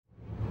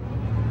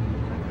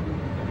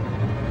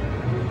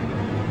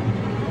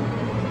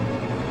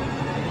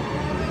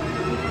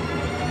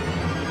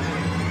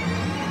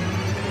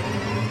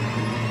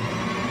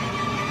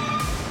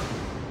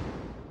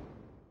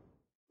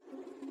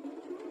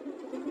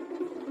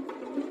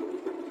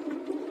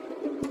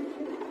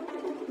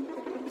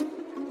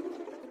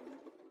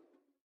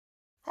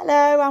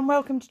Hello and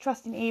welcome to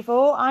Trusting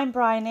Evil. I'm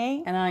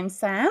Bryony. And I'm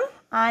Sam.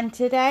 And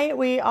today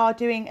we are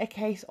doing a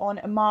case on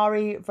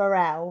Omaree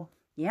Varela.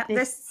 Yeah,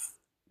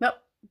 Well,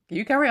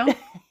 you carry on.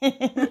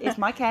 It's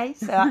my case,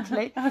 so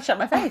actually. I'll shut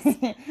my face.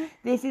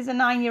 This is a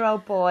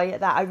 9-year-old boy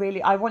that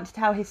I want to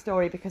tell his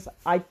story because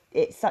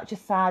it's such a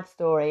sad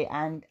story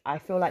and I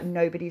feel like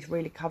nobody's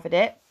really covered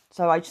it.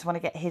 So I just want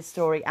to get his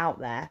story out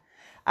there.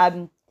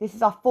 This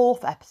is our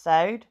 4th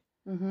episode.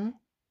 Mm-hmm.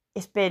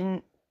 It's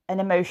been an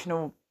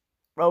emotional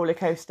roller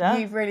coaster.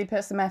 You've really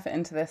put some effort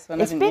into this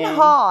one. It's been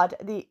hard.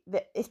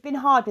 It's been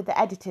hard with the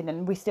editing,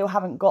 and we still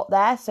haven't got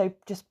there. So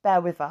just bear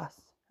with us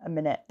a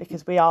minute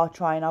because we are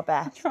trying our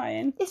best.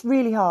 Trying. It's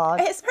really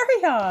hard. It's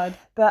very hard.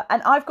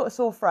 And I've got a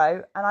sore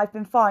throat, and I've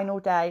been fine all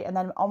day. And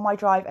then on my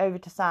drive over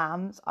to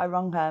Sam's, I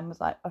rung her and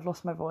was like, "I've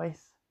lost my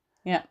voice."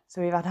 Yeah.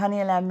 So we've had honey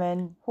and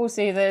lemon. Horse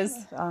eaters.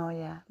 Oh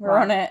yeah. We're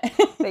on it.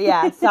 But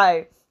yeah, so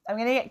I'm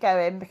gonna get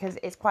going because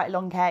it's quite a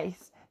long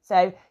case.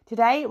 So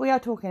today we are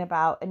talking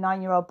about a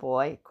 9-year-old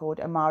boy called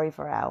Omaree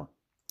Varela.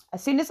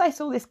 As soon as I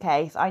saw this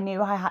case, I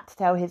knew I had to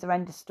tell his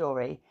horrendous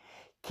story.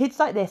 Kids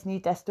like this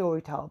need their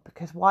story told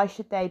because why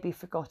should they be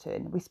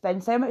forgotten? We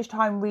spend so much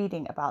time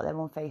reading about them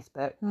on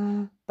Facebook,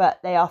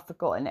 but they are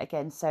forgotten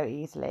again so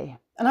easily.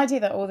 And I do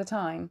that all the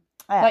time.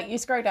 Yeah. Like you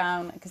scroll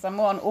down, because I'm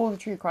on all the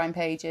true crime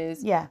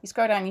pages. Yeah. You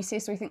scroll down, you see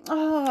a story, you think, you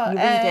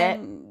read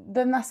it.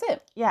 Then that's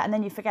it. Yeah, and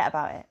then you forget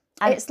about it.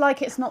 And it's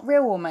like it's not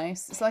real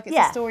almost. It's like it's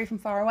a story from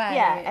far away.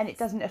 Yeah, and it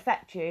doesn't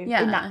affect you.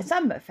 Yeah.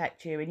 Some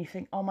affect you and you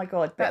think, oh my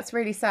God. That's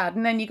really sad.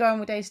 And then you go on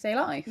with day-to-day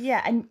life.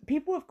 Yeah, and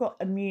people have got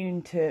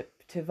immune to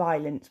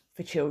violence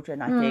for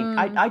children, I think.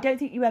 I don't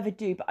think you ever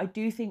do, but I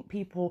do think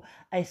people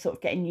are sort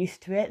of getting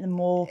used to it the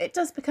more... It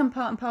does become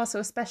part and parcel,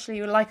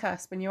 especially like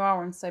us, when you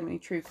are on so many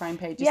true crime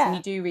pages and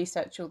you do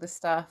research all this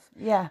stuff.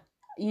 Yeah.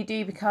 You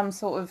do become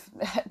sort of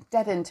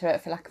dead into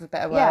it, for lack of a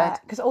better word. Yeah,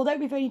 because although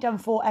we've only done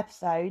 4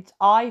 episodes,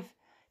 I've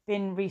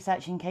been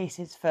researching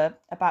cases for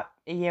about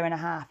a year and a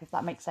half, if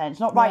that makes sense.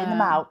 Not writing them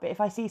out, but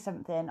if I see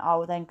something,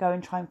 I'll then go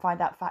and try and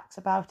find out facts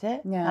about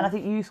it. Yeah. And I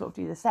think you sort of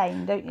do the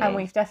same, don't you? And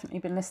we've definitely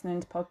been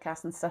listening to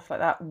podcasts and stuff like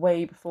that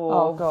way before.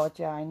 Oh God,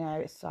 yeah, I know.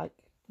 It's like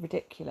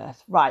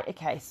ridiculous. Right,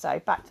 okay, so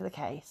back to the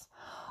case.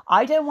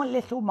 I don't want the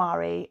little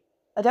Omarees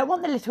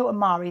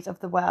of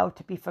the world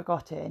to be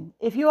forgotten.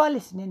 If you are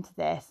listening to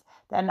this,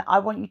 then I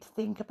want you to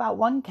think about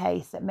one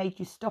case that made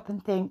you stop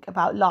and think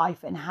about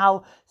life and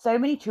how so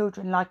many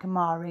children like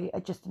Omaree are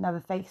just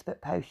another Facebook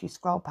post you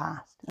scroll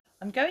past.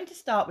 I'm going to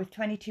start with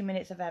 22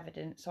 minutes of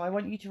evidence, so I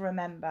want you to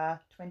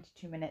remember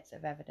 22 minutes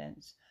of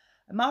evidence.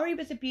 Omaree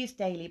was abused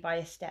daily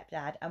by his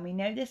stepdad, and we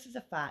know this as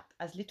a fact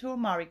as little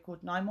Omaree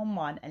called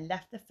 911 and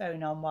left the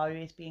phone on while he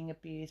was being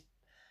abused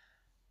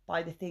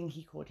by the thing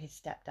he called his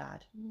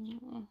stepdad.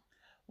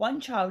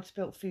 One child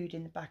spilt food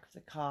in the back of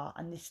the car,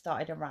 and this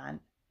started a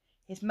rant.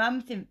 His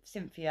mum,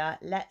 Cynthia,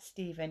 let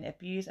Stephen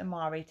abuse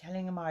Omaree,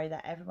 telling Omaree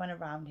that everyone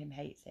around him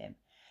hates him.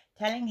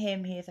 Telling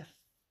him he is a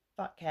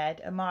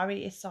fuckhead,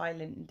 Omaree is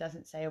silent and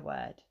doesn't say a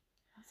word.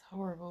 That's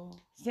horrible.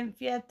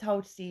 Cynthia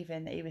told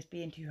Stephen that he was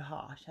being too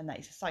harsh and that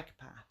he's a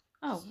psychopath.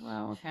 Oh,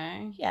 well,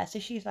 okay. Yeah, so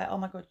she's like, oh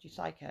my God, you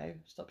psycho.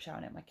 Stop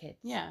shouting at my kids.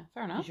 Yeah,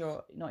 fair enough. Because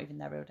you're not even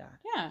their real dad.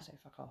 Yeah. So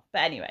fuck off.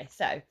 But anyway,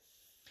 so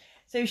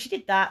she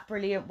did that.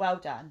 Brilliant. Well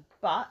done.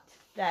 But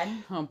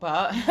then... Oh,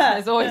 but.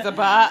 There's always a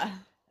but.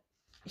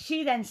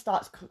 She then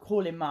starts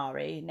calling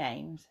Omaree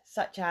names,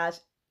 such as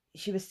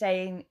she was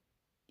saying,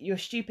 you're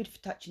stupid for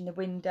touching the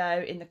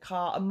window in the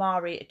car.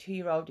 Omaree, a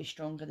 2-year-old, is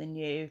stronger than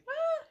you.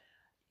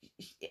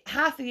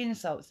 Half the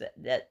insults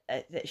that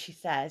she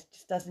says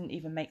just doesn't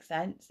even make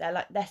sense.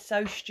 They're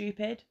so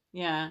stupid.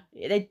 Yeah.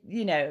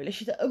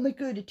 She's like, oh my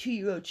God, a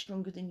 2-year-old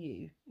stronger than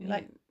you. You're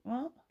like,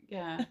 what?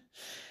 Yeah.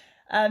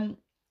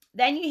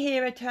 Then you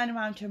hear her turn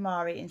around to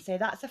Omaree and say,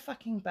 that's a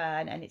fucking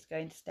burn and it's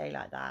going to stay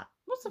like that.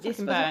 What's a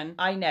fucking burn?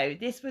 I know.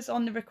 This was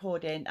on the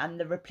recording and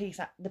the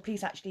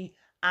police actually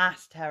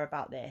asked her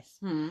about this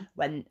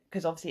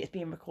because obviously it's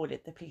being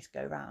recorded. The police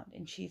go around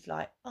and she's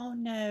like, oh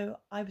no,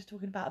 I was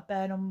talking about a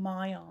burn on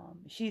my arm.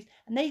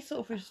 And they sort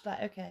of were just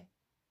like, okay.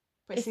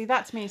 But see,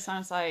 that to me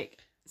sounds like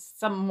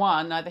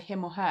someone, either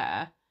him or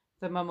her,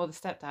 the mum or the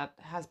stepdad,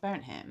 has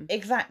burnt him.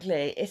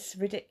 Exactly. It's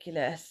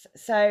ridiculous.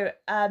 So,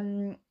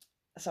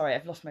 sorry,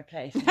 I've lost my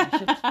place.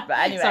 But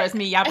anyway. Sorry, it's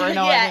me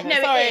yabbering on. Yeah, no,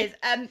 sorry. It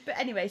is. But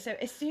anyway, so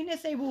as soon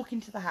as they walk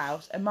into the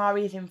house,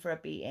 Omaree is in for a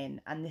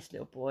beating, and this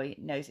little boy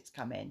knows it's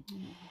coming.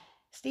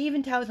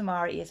 Stephen tells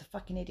Omaree he is a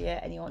fucking idiot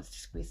and he wants to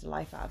squeeze the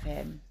life out of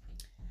him.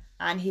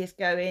 And he is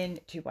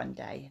going to one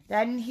day.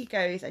 Then he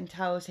goes and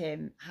tells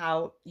him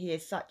how he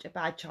is such a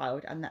bad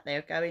child and that they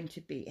are going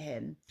to beat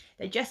him.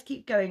 They just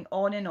keep going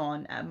on and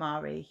on at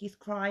Omaree. He's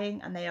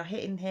crying and they are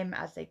hitting him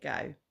as they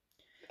go.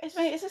 Is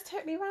this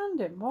totally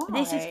random? Why?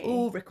 This is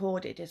all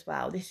recorded as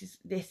well. This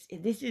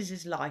is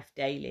his life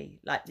daily.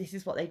 Like, this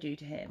is what they do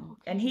to him.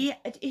 Okay.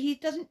 And he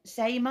doesn't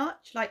say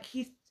much. Like,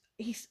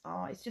 it's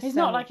just he's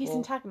not like he's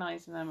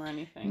antagonising them or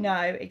anything. No,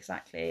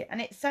 exactly.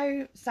 And it's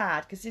so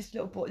sad because this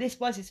little boy, this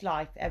was his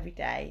life every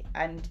day,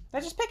 and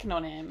they're just picking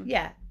on him.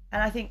 Yeah,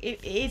 And I think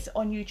it is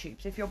on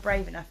YouTube. So if you're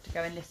brave enough to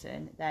go and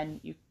listen, then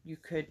you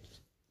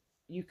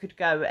could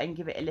go and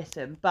give it a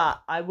listen.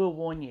 But I will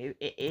warn you,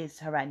 it is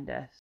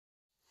horrendous.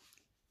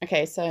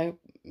 Okay, so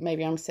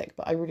maybe I'm sick,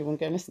 but I really want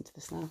to go and listen to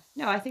this now.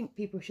 No, I think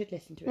people should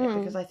listen to it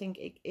because I think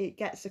it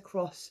gets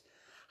across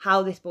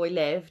how this boy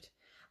lived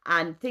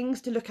and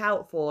things to look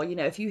out for. You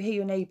know, if you hear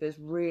your neighbours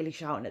really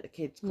shouting at the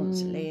kids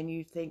constantly and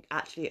you think,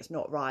 actually, it's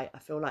not right, I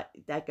feel like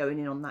they're going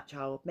in on that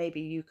child,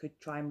 maybe you could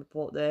try and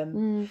report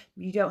them.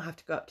 You don't have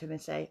to go up to them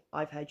and say,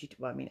 I've heard you.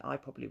 Well, I mean, I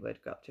probably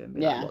would go up to them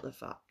and be like, what the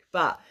fuck?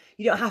 But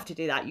you don't have to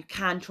do that. You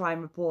can try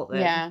and report them.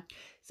 Yeah.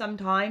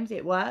 Sometimes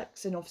it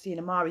works, and obviously in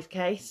Omaree's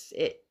case,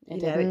 it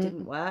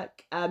didn't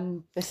work.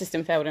 The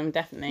system failed him,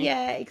 definitely.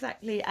 Yeah,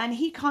 exactly. And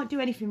he can't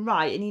do anything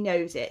right, and he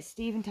knows it.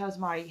 Stephen tells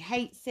Omaree he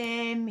hates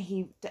him.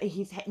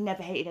 He's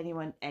never hated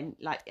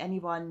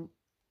anyone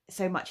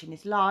so much in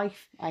his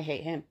life. I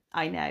hate him.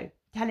 I know.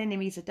 Telling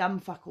him he's a dumb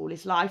fuck all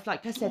his life.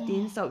 Like I said, the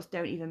insults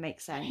don't even make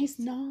sense. He's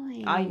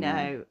 9. I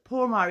know.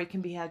 Poor Omaree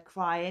can be heard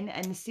crying,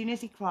 and as soon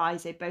as he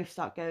cries, they both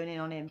start going in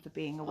on him for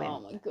being a wimp. Oh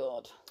my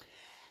god.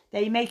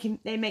 They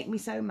make me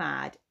so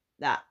mad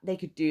that they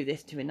could do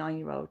this to a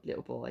 9-year-old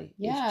little boy.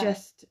 Yeah.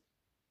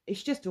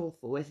 It's just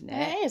awful, isn't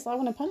it? It is. I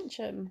want to punch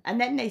him. And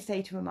then they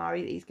say to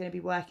Omaree that he's going to be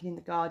working in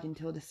the garden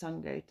until the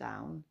sun goes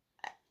down.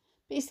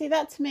 But you see,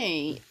 that to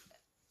me,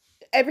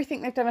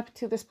 everything they've done up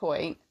until this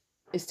point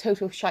is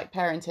total shite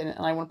parenting,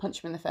 and I want to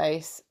punch him in the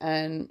face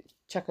and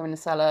chuck him in the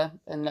cellar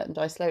and let him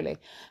die slowly.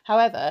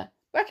 However,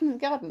 working in the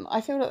garden, I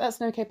feel like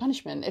that's an okay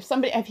punishment.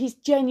 If he's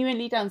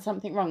genuinely done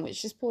something wrong,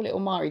 which this poor little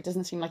Omaree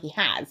doesn't seem like he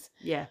has.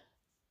 Yeah.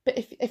 But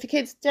if a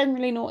kid's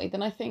generally naughty,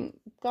 then I think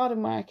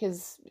garden work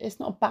it's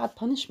not a bad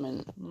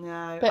punishment.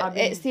 No. But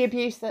it's the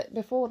abuse that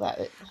before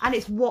that. And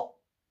it's what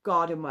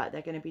garden work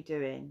they're going to be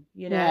doing,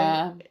 you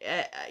know.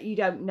 You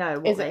don't know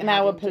what is it an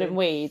hour pulling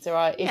weeds,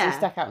 or is he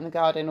stuck out in the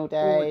garden all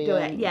day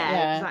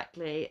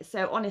exactly.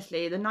 So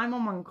honestly, the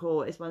 911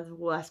 call is one of the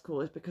worst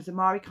calls because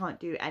Omaree can't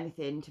do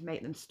anything to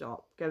make them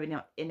stop going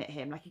in at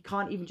him. Like, he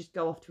can't even just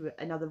go off to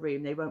another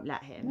room, they won't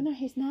let him. Well, no,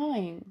 he's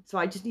 9. So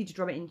I just need to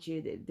drum it into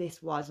you that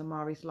this was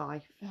Omaree's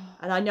life.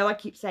 And I know I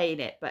keep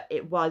saying it, but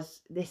it was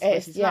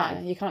his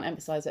life. You can't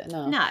emphasize it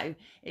enough. No,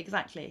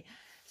 exactly.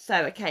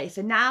 So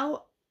so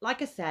now,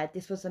 like I said,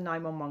 this was a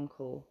 911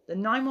 call. The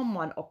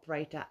 911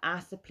 operator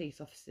asked the police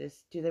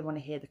officers, do they want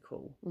to hear the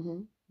call?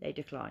 They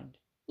declined.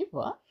 You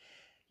what?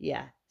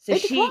 Yeah. So they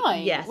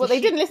declined? Yeah. So well, they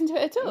didn't listen to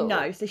it at all?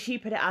 No. So she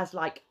put it as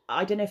like,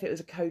 I don't know if it was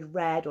a code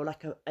red or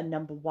like a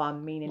number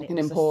 1, meaning like it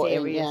was important, a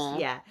serious.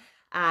 Yeah.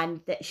 And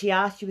she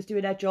asked, she was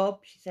doing her job.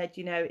 She said,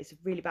 you know, it's a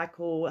really bad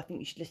call. I think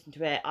you should listen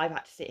to it. I've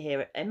had to sit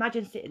here.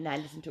 Imagine sitting there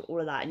and listening to all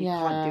of that and you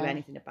can't do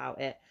anything about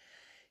it.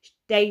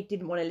 They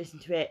didn't want to listen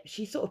to it.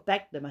 She sort of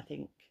begged them, I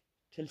think,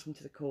 to listen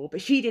to the call,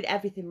 but she did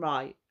everything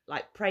right.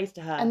 Like, praise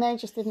to her. And they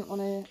just didn't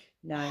want to.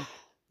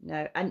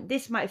 No. And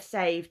this might have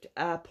saved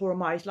poor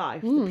Omaree's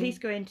life. The police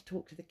go in to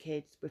talk to the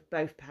kids with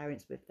both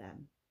parents with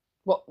them.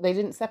 What? They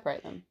didn't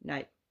separate them?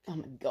 No. Oh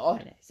my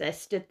god. So they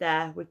stood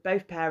there with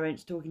both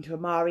parents talking to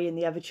Omaree and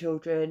the other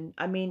children.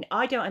 I mean,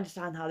 I don't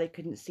understand how they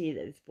couldn't see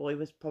that this boy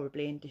was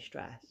probably in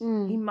distress.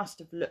 He must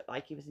have looked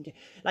like he was in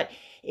like,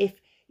 if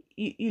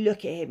you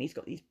look at him, he's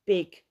got these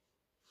big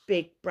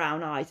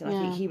brown eyes, and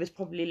I think he was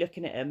probably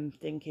looking at him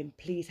thinking,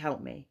 please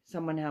help me,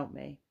 someone help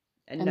me.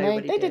 And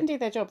nobody they didn't do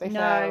their job. They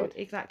failed.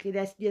 Exactly.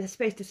 They're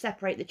supposed to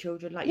separate the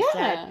children, like you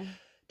said,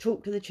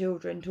 talk to the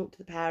children, talk to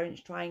the parents,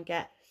 try and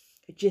get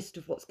a gist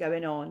of what's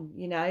going on,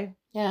 you know.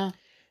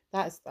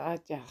 That's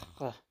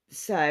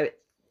So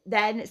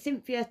then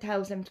Cynthia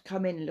tells them to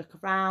come in and look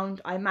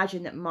around. I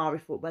imagine that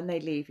Omaree thought when they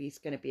leave he's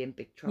going to be in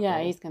big trouble.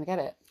 He's going to get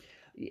it.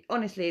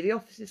 Honestly, the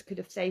officers could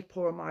have saved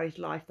poor Omaree's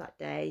life that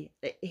day.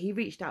 He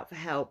reached out for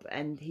help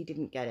and he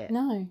didn't get it.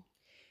 No.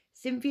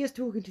 Cynthia's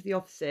talking to the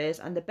officers,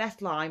 and the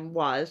best line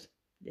was,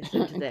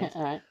 listen to this.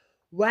 Right.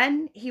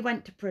 When he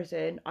went to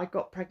prison, I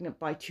got pregnant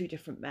by 2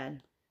 different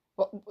men.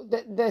 What,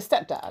 the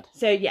stepdad?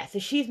 So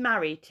she's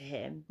married to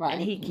him,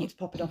 and he keeps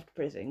popping off to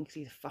prison because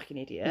he's a fucking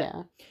idiot.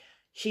 Yeah.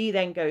 She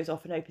then goes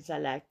off and opens her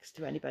legs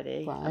to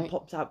anybody and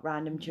pops out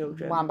random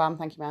children. Wham bam,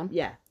 thank you, ma'am.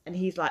 Yeah. And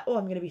he's like, oh,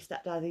 I'm going to be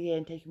stepdad of the year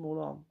and take them all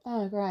on.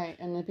 Oh, great.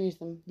 And abuse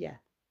them. Yeah,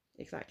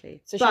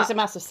 exactly. So she's a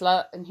massive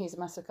slut and he's a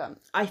massive cunt.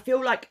 I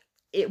feel like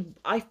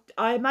I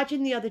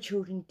imagine the other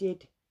children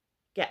did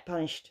get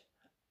punished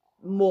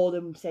more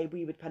than, say,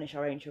 we would punish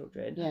our own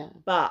children. Yeah.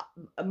 But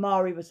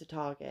Omaree was the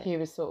target. He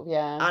was sort of,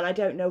 And I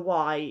don't know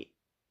why,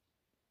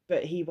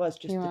 but he was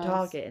just the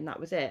target, and that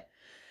was it.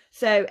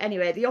 So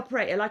anyway, the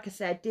operator, like I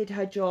said, did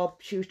her job.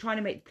 She was trying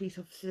to make the police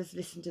officers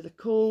listen to the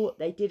call.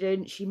 They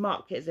didn't. She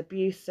marked it as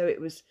abuse, so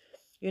it was,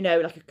 you know,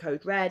 like a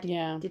code red.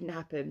 Yeah. It didn't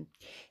happen.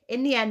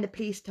 In the end, the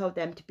police told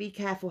them to be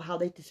careful how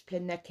they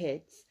discipline their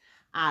kids,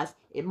 as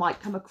it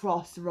might come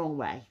across the wrong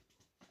way.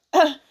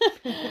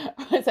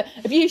 So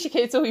abuse your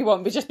kids all you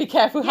want, but just be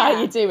careful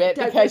how you do it,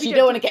 because you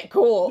don't want to get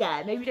caught.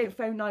 Yeah, maybe don't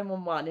phone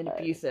 911 and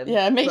abuse them.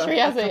 Yeah, make sure he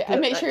hasn't.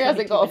 And make sure he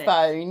hasn't got a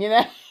phone. You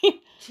know.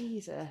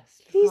 Jesus.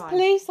 These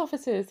police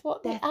officers,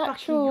 what they're the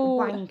actual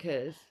fucking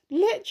wankers.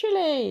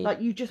 Literally.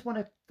 Like, you just want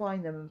to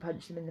find them and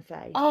punch them in the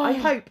face. Oh. I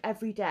hope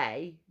every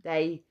day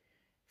they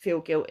feel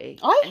guilty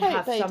I and hope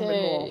have they some do.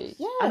 remorse.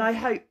 Yeah. And I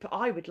hope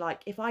I would,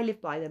 like, if I lived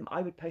by them,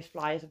 I would post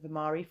flyers of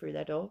Omaree through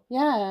their door.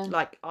 Yeah.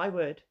 Like, I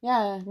would.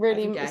 Yeah.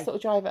 Really Every day. sort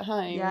of drive it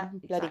home. Yeah,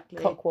 Bloody exactly.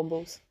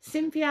 cockwombles.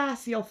 Cynthia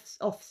asks the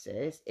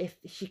officers if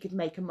she could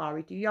make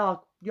Omaree do yard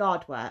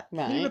work.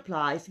 Right. He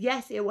replies,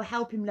 yes, it will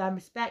help him learn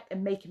respect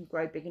and make him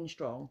grow big and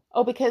strong.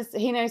 Oh, because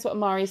he knows what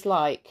Omaree's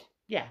like.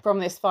 Yeah. From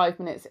this 5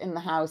 minutes in the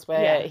house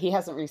where he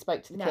hasn't really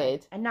spoke to the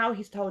kid. And now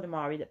he's told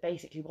Omaree that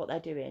basically what they're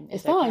doing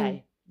is fine.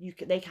 okay.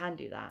 They can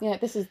do that. Yeah,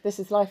 this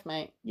is life,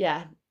 mate.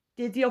 Yeah.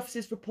 Did the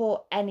officers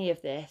report any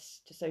of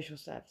this to social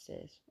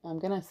services? I'm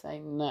gonna say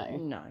no.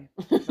 No,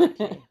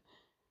 exactly.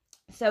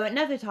 So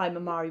another time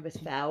Omaree was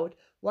failed.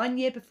 1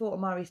 year before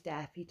Omaree's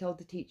death, he told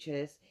the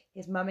teachers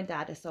his mum and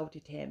dad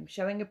assaulted him,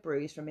 showing a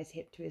bruise from his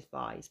hip to his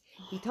thighs.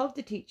 He told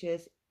the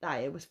teachers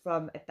that it was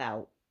from a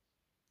belt.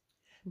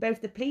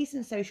 Both the police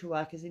and social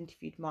workers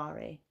interviewed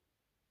Omaree.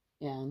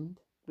 And?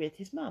 With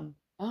his mum.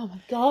 Oh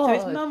my God.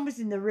 So his mum was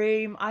in the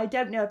room. I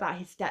don't know about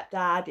his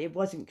stepdad. It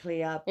wasn't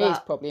clear. But he's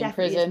probably in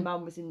prison. His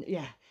mum was in.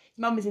 Yeah, his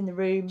mum was in the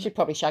room. She'd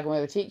probably shag him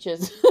with the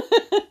teachers.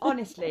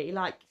 Honestly,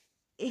 like,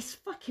 it's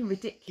fucking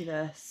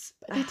ridiculous.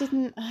 But they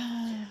didn't.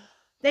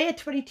 They had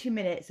 22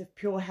 minutes of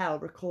pure hell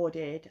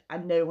recorded,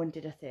 and no one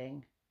did a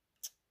thing.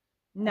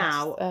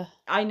 Now,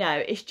 I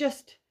know it's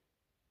just.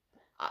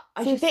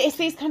 It's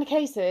these kind of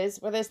cases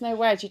where there's no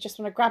words. You just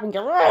want to grab and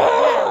go.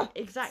 Yeah,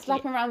 exactly.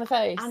 Slap him around the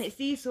face. And it's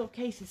these sort of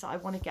cases that I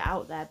want to get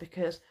out there,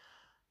 because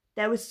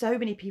there was so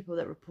many people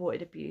that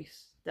reported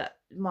abuse that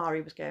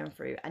Omaree was going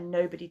through, and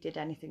nobody did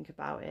anything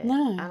about it.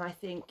 No. And I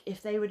think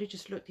if they would have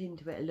just looked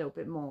into it a little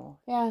bit more,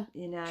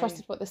 you know,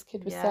 trusted what this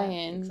kid was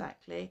saying.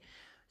 Exactly.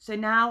 So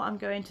now I'm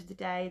going to the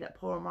day that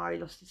poor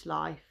Omaree lost his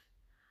life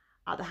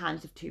at the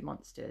hands of two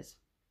monsters.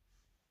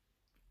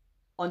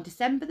 On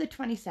December the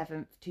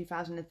 27th,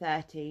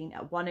 2013,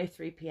 at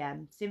 1:03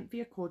 p.m,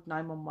 Cynthia called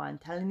 911,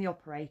 telling the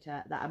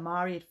operator that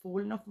Omaree had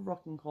fallen off a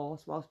rocking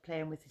horse whilst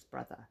playing with his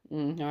brother.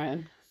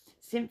 Right.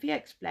 Cynthia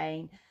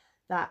explained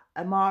that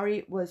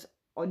Omaree was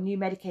on new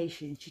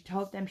medication. She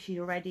told them she'd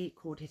already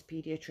called his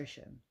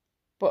paediatrician.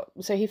 But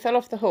so he fell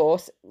off the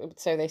horse,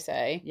 so they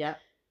say. Yeah.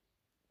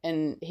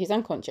 And he's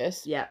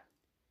unconscious. Yeah.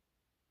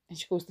 And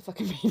she calls the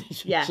fucking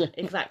paediatrician. Yeah,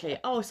 exactly.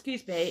 Oh,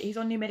 excuse me, he's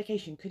on new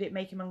medication. Could it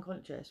make him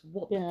unconscious?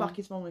 What the fuck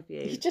is wrong with you?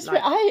 You just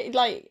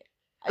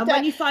and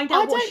when you find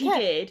out what she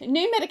did,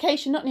 new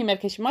medication, not new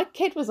medication. My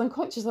kid was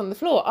unconscious on the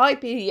floor. I'd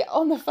be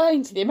on the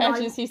phone to the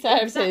emergency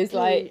services,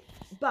 exactly.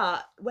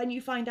 But when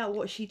you find out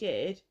what she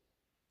did,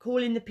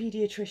 calling the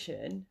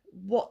paediatrician,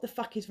 what the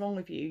fuck is wrong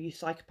with you, you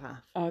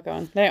psychopath? Oh, go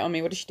on, lay it on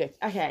me. What did she do?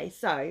 Okay,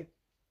 so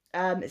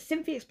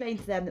Cynthia explained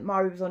to them that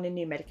Omaree was on a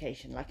new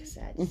medication, like I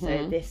said.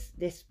 So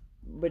this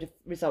would have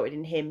resulted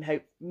in him,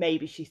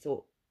 maybe she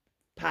thought,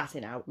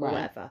 passing out or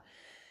whatever.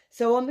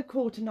 So on the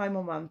call to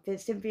 911,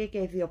 Cynthia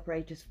gave the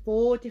operators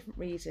 4 different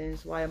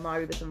reasons why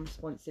Omaree was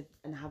unresponsive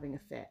and having a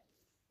fit.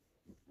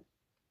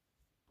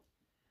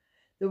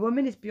 The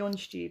woman is beyond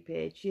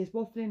stupid. She is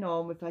waffling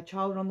on with her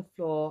child on the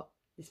floor.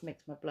 This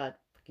makes my blood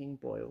fucking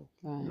boil.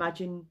 Right.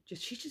 Imagine,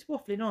 she's just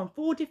waffling on.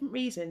 4 different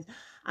reasons.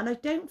 And I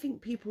don't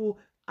think people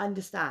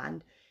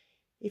understand.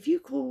 If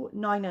you call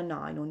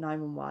 999 or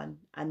 911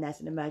 and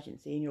there's an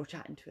emergency and you're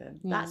chatting to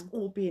them, that's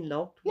all being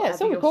logged. Yeah, it's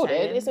all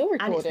recorded. It's all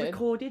recorded. And it's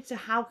recorded. So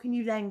how can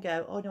you then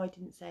go, oh no, I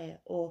didn't say it?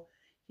 Or,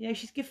 you know,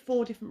 she's given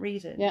 4 different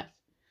reasons. Yeah.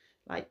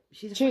 Like,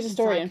 she's a choose a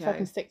story psycho. and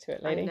fucking stick to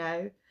it, lady. I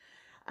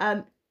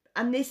know.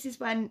 And this is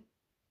when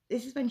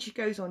she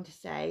goes on to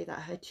say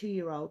that her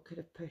 2-year-old could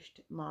have pushed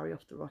Omaree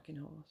off the rocking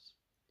horse.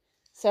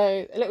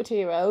 So a little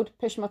 2-year-old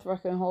pushed him off the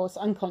rocking horse,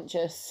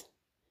 unconscious.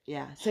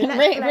 Yeah. So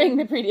ring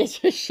the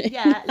paediatrician.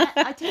 Yeah.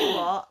 I tell you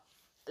what.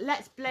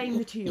 Let's blame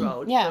the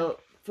 2-year-old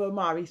for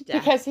Omaree's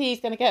death. Because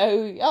he's going to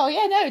go, oh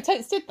yeah, no,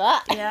 Totes did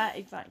that. Yeah,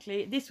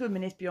 exactly. This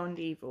woman is beyond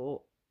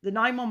evil. The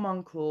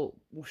 911 call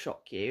will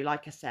shock you.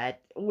 Like I said,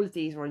 all of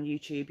these are on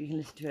YouTube. You can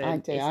listen to them. I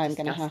do. I'm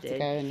going to have to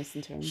go and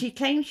listen to them. She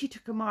claims she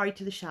took Omaree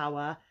to the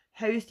shower,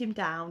 hosed him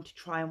down to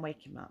try and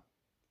wake him up.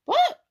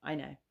 What? I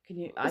know. Can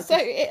you?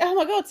 Oh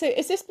my God! So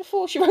is this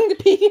before she rang the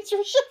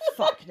paediatrician?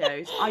 Fuck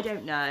knows. I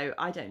don't know.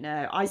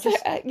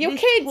 Your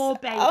kid's poor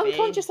baby,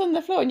 unconscious on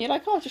the floor, and you're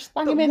like, oh, just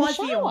bang him in the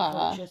shower. He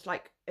unconscious?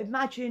 Like,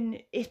 imagine,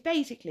 it's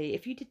basically,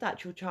 if you did that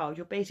to your child,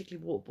 you're basically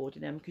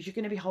waterboarding him, because you're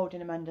going to be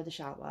holding him under the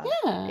shower.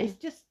 Yeah. It's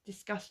just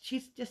disgusting.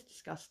 She's just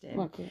disgusting.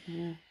 Okay,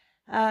 yeah.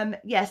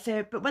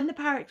 But when the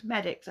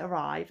paramedics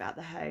arrive at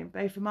the home,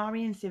 both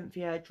Omaree and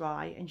Cynthia are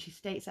dry, and she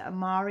states that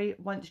Omaree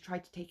once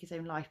tried to take his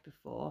own life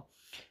before.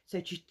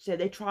 So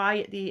they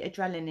try the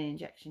adrenaline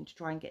injection to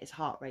try and get his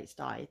heart rate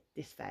started.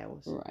 This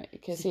fails. Right,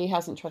 because he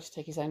hasn't tried to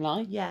take his own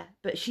life. Yeah,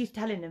 but she's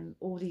telling him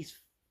all these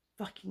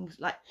fucking,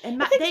 like,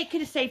 they could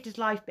have saved his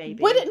life,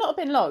 baby. Would it not have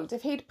been logged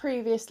if he'd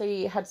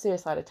previously had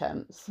suicide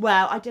attempts?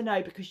 Well, I don't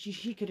know, because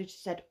she could have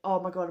just said, oh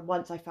my God,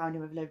 once I found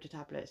him with a load of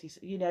tablets.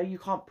 You know, you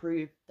can't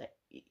prove that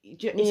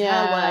it's her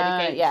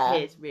word against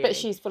his, really. But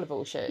she's full of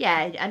bullshit.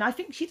 Yeah, and I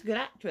think she's a good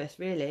actress,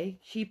 really.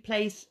 She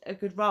plays a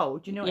good role.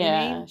 Do you know what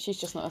I mean? Yeah, she's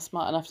just not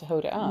smart enough to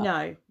hold it up.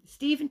 No.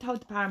 Stephen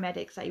told the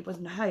paramedics that he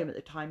wasn't home at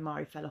the time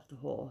Mari fell off the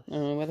horse.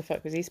 Oh, where the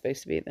fuck was he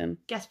supposed to be then?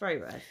 Guess where he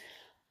was.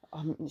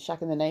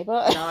 Shagging the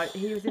neighbour? No,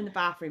 he was in the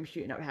bathroom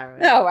shooting up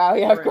heroin. Oh, well,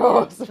 yeah, of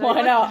course. So Why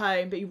he not? wasn't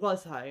home, but he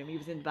was home. He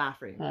was in the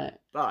bathroom. Right.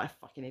 Oh,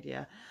 fucking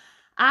idiot.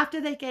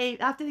 After they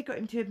got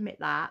him to admit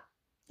that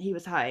he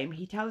was home,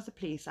 he tells the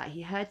police that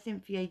he heard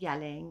Cynthia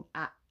yelling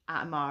at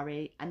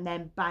Omaree and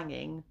then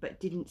banging, but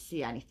didn't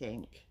see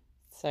anything.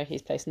 So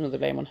he's placing all the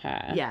blame on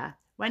her. Yeah.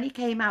 When he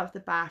came out of the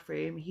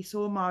bathroom, he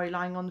saw Omaree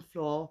lying on the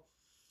floor.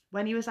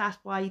 When he was asked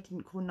why he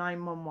didn't call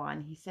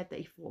 911, he said that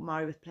he thought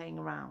Omaree was playing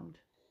around.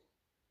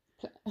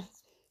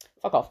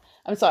 Fuck off.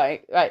 I'm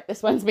sorry. Right,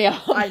 this winds me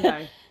up. I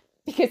know.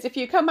 Because if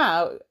you come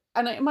out,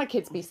 and my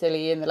kids be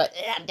silly and they're like,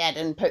 I'm dead,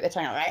 and poke their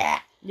tongue out,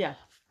 yeah.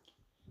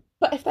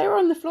 But if they were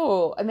on the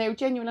floor and they were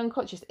genuinely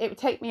unconscious, it would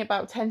take me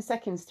about 10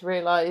 seconds to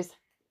realise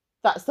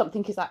that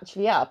something is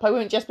actually up. I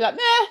wouldn't just be like,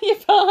 nah, you're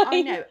fine.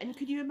 I know. And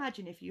could you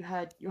imagine if you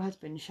heard your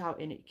husband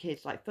shouting at your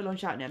kids, like full on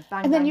shouting and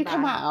bang, and then bang, you bang,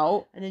 come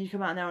out. and then you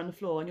come out and they're on the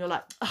floor and you're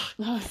like,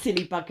 oh,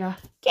 silly bugger.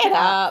 Get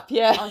up.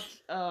 Yeah.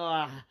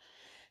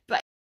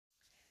 But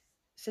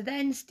so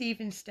then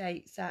Stephen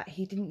states that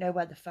he didn't know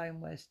where the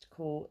phone was to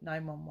call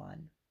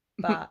 911,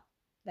 but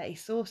that he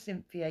saw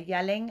Cynthia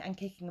yelling and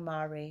kicking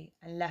Omaree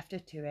and left her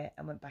to it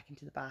and went back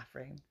into the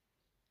bathroom.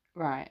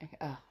 Right.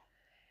 Oh.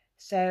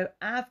 So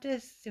after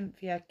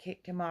Cynthia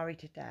kicked Omaree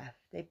to death,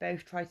 they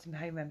both tried some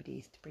home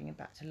remedies to bring him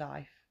back to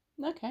life.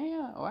 Okay,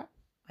 yeah, all right.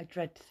 I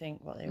dread to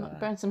think what they were.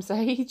 Burn some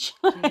sage.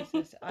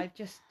 Jesus,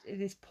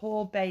 this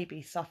poor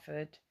baby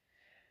suffered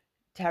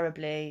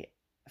terribly.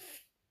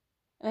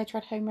 And they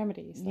tried home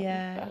remedies.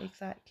 Yeah,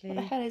 exactly. What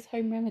the hell is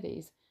home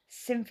remedies?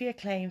 Cynthia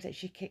claims that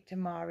she kicked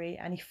Omaree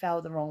and he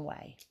fell the wrong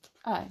way.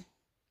 Oh.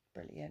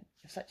 Brilliant.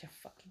 You're such a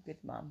fucking good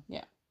mum.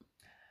 Yeah.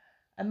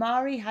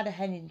 Omaree had a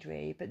head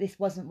injury, but this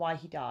wasn't why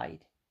he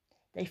died.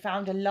 They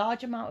found a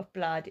large amount of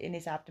blood in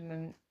his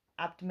abdomen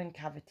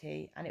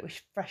cavity, and it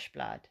was fresh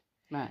blood.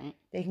 Right.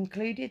 They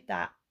concluded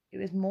that it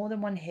was more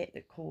than one hit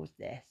that caused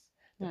this.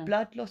 The Yeah.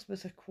 blood loss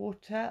was a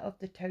quarter of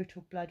the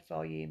total blood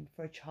volume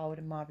for a child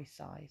Omaree's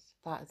size.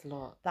 That is a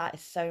lot. That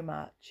is so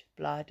much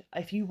blood.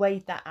 If you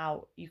weighed that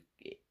out,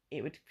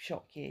 it would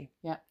shock you.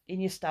 Yeah.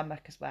 In your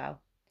stomach as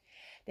well.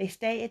 They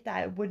stated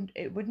that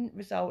it wouldn't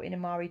result in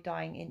Omaree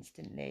dying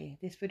instantly.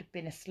 This would have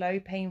been a slow,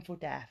 painful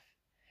death.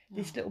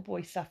 This little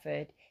boy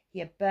suffered. He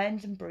had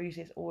burns and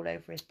bruises all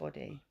over his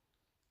body.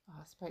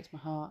 Oh, it breaks my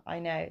heart. I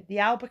know. The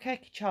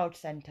Albuquerque Child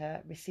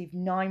Centre received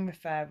 9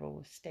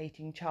 referrals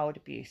stating child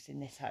abuse in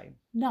this home.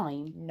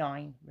 9?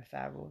 9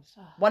 referrals.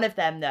 One of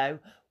them, though,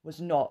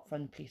 was not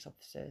from the police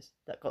officers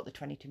that got the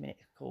 22-minute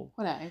call.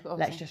 Well, no, obviously.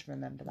 Let's just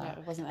remember that.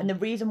 No, it wasn't. And the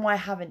reason why I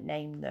haven't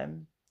named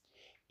them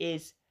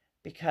is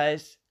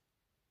because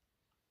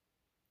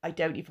I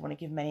don't even want to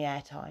give them any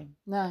airtime.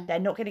 No. They're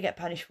not going to get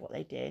punished for what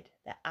they did.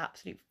 They're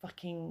absolute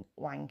fucking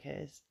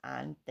wankers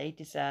and they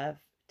deserve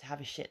to have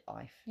a shit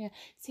life. Yeah.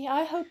 See,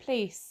 I hold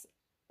police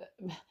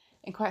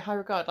in quite high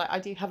regard. Like, I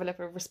do have a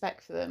level of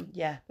respect for them.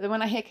 Yeah. But then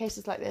when I hear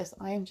cases like this,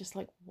 I am just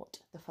like, what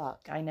the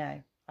fuck? I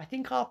know. I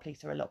think our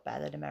police are a lot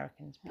better than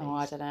Americans' police. Oh,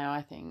 I don't know.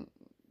 I think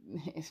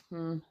it's...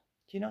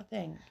 Do you not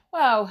think?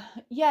 Well,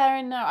 yeah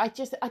and no. I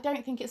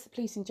don't think it's the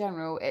police in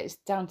general. It's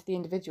down to the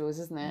individuals,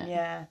 isn't it?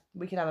 Yeah.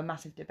 We could have a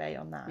massive debate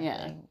on that, Yeah.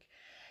 I think.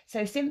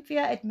 So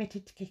Cynthia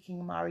admitted to kicking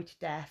Omaree to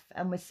death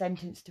and was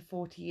sentenced to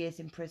 40 years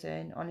in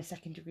prison on a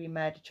second-degree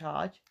murder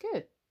charge.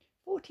 Good.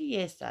 40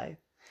 years, though.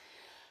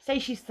 Say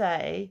she's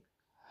 30.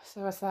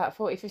 So what's that?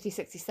 40, 50,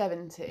 60,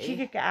 70? She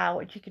could get out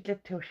and she could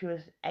live till she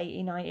was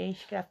 80, 90.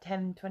 She could have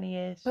 10, 20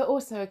 years. But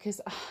also,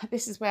 because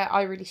this is where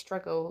I really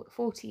struggle.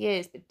 40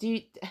 years, but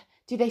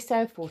do they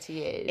serve 40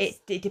 years?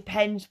 It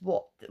depends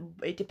what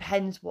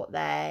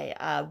they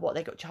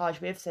got charged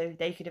with. So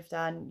they could have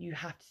done. You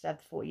have to serve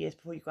the 40 years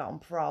before you go out on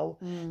parole.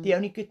 The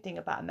only good thing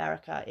about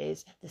America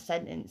is the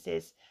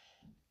sentences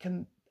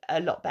can a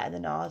lot better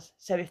than ours.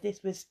 So if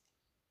this was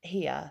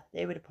here,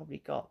 they would have probably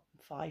got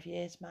 5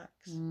 years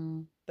max.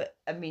 But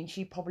I mean,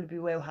 she probably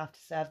will have to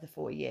serve the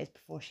 40 years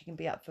before she can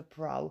be up for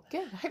parole.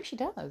 Good. I hope she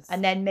does.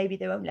 And then maybe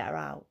they won't let her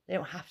out. They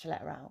don't have to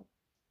let her out.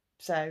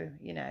 So,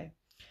 you know.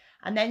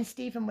 And then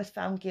Stephen was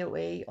found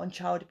guilty on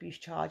child abuse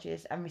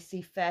charges and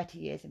received 30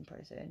 years in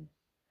prison.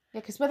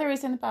 Yeah, because whether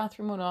he's in the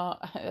bathroom or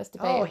not, that's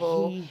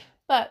debatable.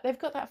 But they've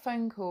got that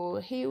phone call.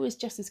 He was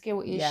just as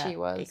guilty as she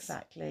was.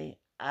 Exactly.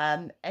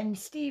 And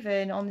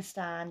Stephen on the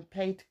stand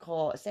played the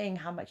court, saying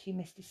how much he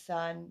missed his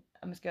son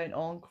and was going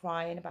on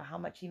crying about how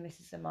much he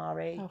misses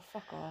Omaree. Oh,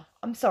 fuck off.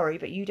 I'm sorry,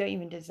 but you don't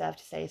even deserve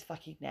to say his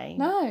fucking name.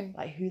 No.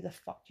 Like, who the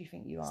fuck do you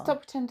think you are? Stop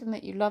pretending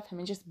that you love him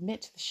and just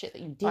admit to the shit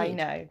that you did. I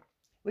know.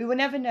 We will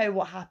never know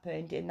what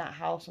happened in that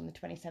house on the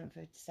 27th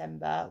of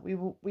December. We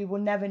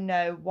will never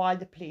know why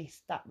the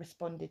police that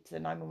responded to the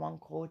 911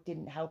 call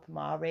didn't help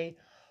Omaree,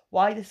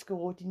 why the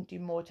school didn't do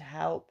more to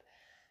help.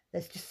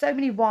 There's just so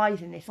many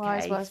whys in this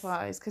case.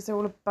 Whys, because they're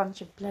all a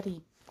bunch of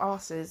bloody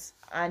arses.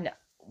 And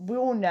we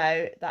all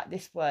know that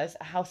this was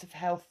a house of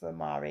hell for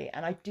Omaree,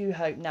 and I do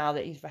hope now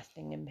that he's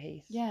resting in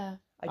peace. Yeah,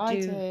 I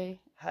do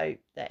hope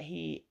that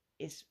he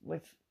is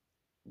with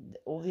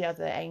all the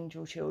other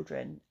angel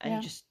children,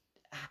 and just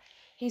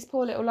his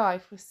poor little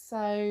life was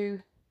so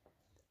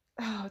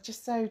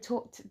just so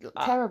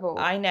terrible.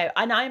 I know,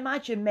 and I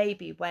imagine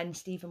maybe when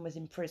Stephen was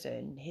in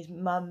prison, his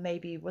mum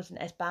maybe wasn't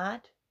as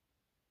bad.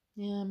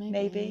 Yeah,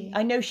 maybe.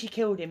 I know she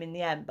killed him in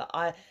the end, but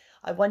I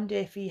wonder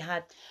if he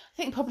had. I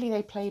think probably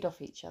they played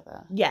off each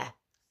other. Yeah,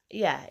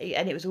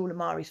 and it was all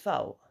Omaree's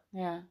fault.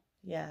 Yeah.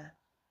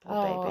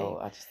 Poor baby.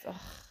 I just. Ugh.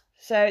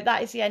 So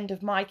that is the end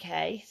of my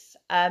case.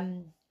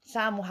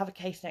 Sam will have a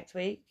case next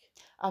week.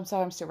 I'm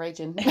sorry, I'm still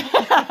raging.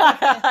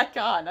 I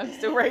can't. I'm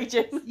still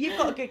raging. You've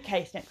got a good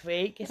case next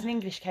week. It's an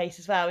English case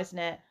as well, isn't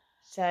it?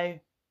 So,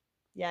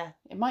 yeah.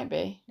 It might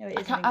be. No, it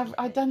is.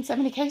 I've done so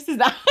many cases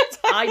now.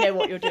 I know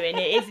what you're doing.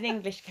 It is an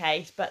English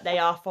case, but they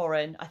are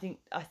foreign. I think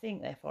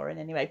they're foreign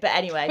anyway. But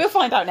anyway, we'll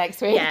find out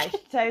next week. Yeah.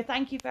 So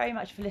thank you very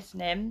much for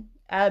listening.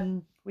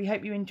 We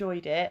hope you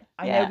enjoyed it.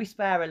 I know we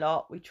swear a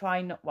lot. We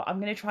try not. Well, I'm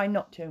going to try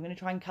not to. I'm going to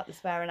try and cut the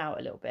swearing out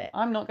a little bit.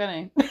 I'm not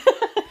going to.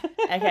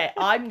 Okay,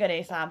 I'm going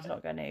to. Sam's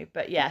not going to.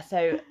 But yeah.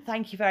 So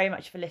thank you very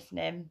much for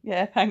listening.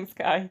 Yeah. Thanks,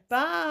 guys.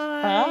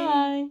 Bye.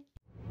 Bye.